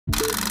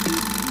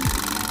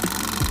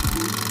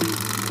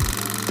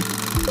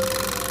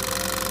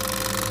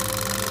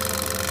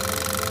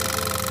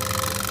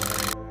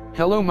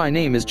Hello, my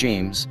name is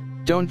James.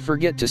 Don't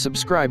forget to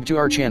subscribe to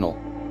our channel.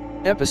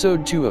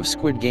 Episode 2 of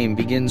Squid Game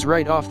begins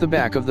right off the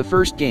back of the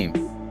first game.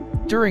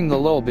 During the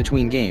lull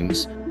between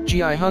games,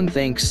 Gi-Hun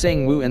thanks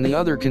Sang-woo and the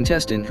other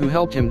contestant who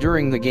helped him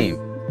during the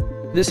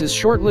game. This is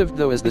short-lived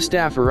though, as the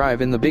staff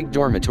arrive in the big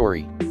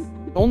dormitory.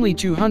 Only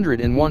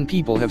 201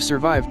 people have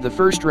survived the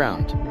first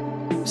round.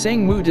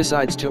 Sang-woo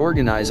decides to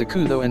organize a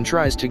coup though and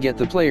tries to get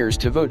the players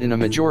to vote in a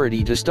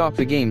majority to stop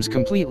the games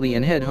completely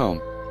and head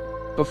home.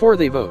 Before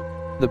they vote,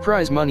 the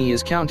prize money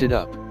is counted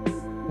up.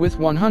 With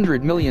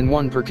 100 million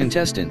won per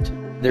contestant,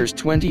 there's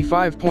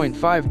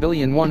 25.5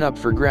 billion won up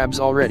for grabs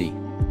already.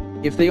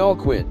 If they all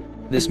quit,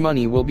 this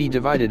money will be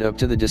divided up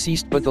to the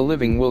deceased, but the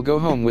living will go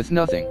home with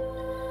nothing.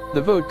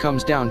 The vote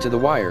comes down to the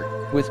wire,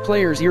 with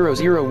player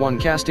 001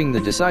 casting the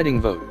deciding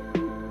vote.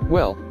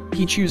 Well,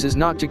 he chooses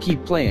not to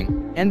keep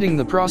playing, ending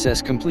the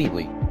process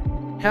completely.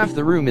 Half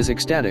the room is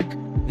ecstatic,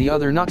 the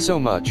other not so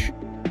much.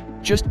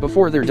 Just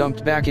before they're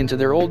dumped back into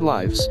their old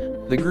lives,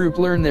 the group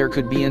learn there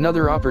could be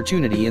another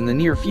opportunity in the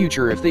near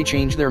future if they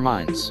change their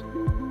minds.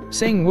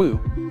 Sang-woo,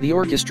 the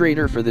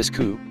orchestrator for this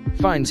coup,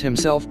 finds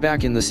himself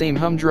back in the same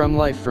humdrum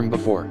life from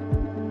before.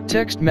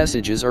 Text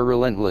messages are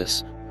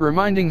relentless,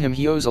 reminding him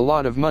he owes a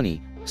lot of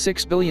money,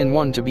 6 billion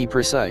won to be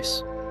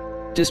precise.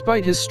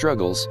 Despite his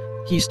struggles,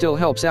 he still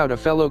helps out a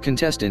fellow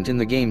contestant in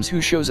the games who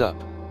shows up.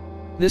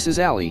 This is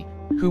Ali,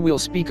 who we'll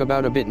speak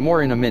about a bit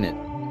more in a minute.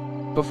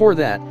 Before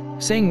that,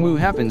 Sang-woo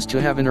happens to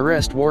have an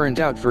arrest warrant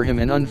out for him,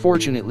 and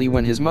unfortunately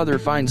when his mother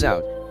finds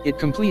out, it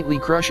completely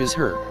crushes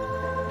her.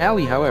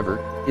 Ali,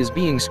 however, is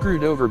being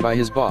screwed over by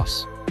his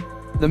boss.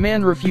 The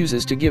man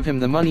refuses to give him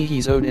the money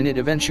he's owed, and it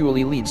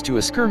eventually leads to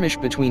a skirmish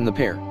between the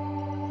pair.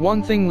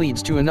 One thing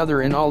leads to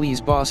another and Ali's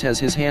boss has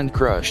his hand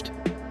crushed.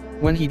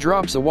 When he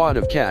drops a wad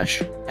of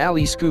cash,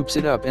 Ali scoops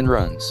it up and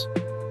runs.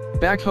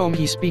 Back home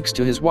he speaks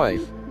to his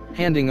wife,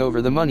 handing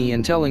over the money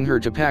and telling her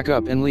to pack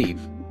up and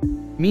leave.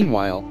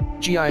 Meanwhile,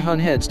 Gi-Hun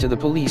heads to the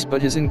police,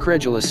 but his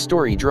incredulous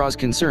story draws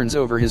concerns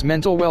over his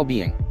mental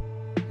well-being.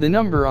 The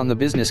number on the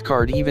business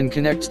card even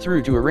connects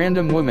through to a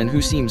random woman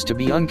who seems to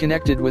be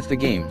unconnected with the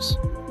games.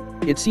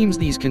 It seems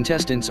these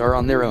contestants are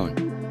on their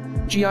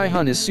own.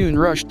 Gi-Hun is soon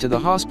rushed to the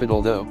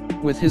hospital though,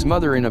 with his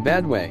mother in a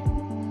bad way.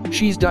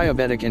 She's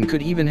diabetic and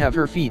could even have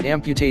her feet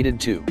amputated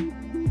too.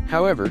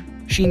 However,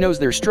 she knows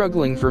they're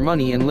struggling for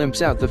money and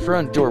limps out the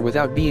front door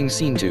without being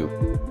seen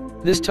to.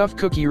 This tough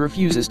cookie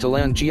refuses to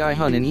land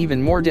Gi-Hun in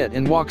even more debt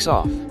and walks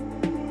off.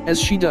 As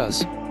she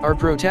does, our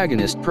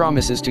protagonist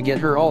promises to get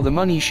her all the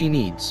money she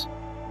needs.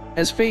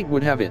 As fate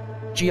would have it,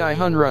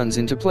 Gi-Hun runs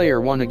into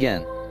player 1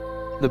 again.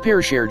 The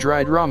pair share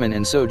dried ramen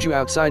and soju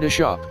outside a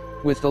shop,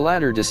 with the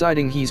latter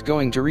deciding he's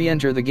going to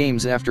re-enter the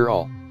games after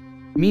all.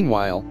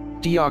 Meanwhile,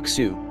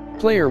 Deok-soo,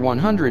 player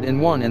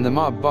 101 and the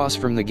mob boss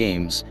from the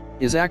games,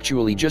 is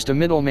actually just a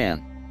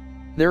middleman.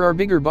 There are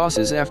bigger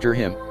bosses after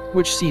him,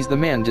 which sees the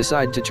man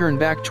decide to turn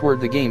back toward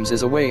the games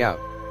as a way out.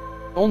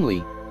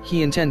 Only,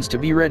 he intends to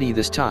be ready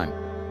this time.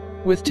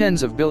 With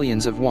tens of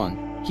billions of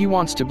won, he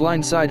wants to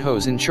blindside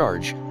Ho's in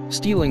charge,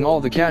 stealing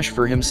all the cash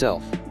for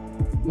himself.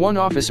 One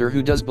officer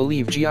who does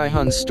believe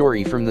Gi-Hun's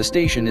story from the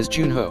station is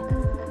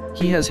Junho.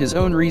 He has his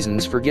own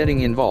reasons for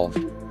getting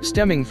involved,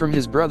 stemming from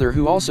his brother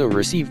who also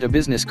received a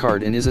business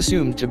card and is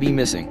assumed to be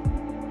missing.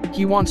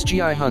 He wants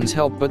Gi-Hun's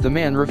help, but the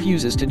man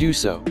refuses to do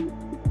so.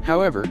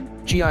 However,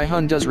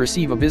 Gi-Hun does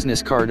receive a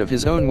business card of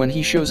his own when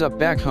he shows up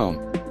back home.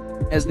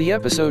 As the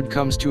episode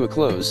comes to a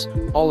close,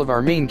 all of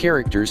our main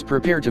characters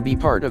prepare to be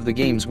part of the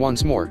games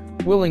once more,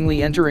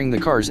 willingly entering the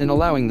cars and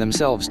allowing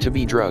themselves to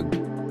be drugged.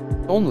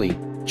 Only,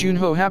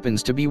 Junho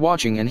happens to be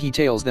watching and he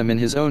tails them in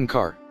his own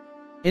car.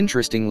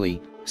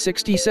 Interestingly,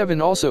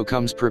 67 also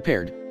comes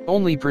prepared,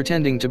 only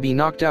pretending to be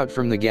knocked out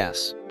from the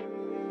gas.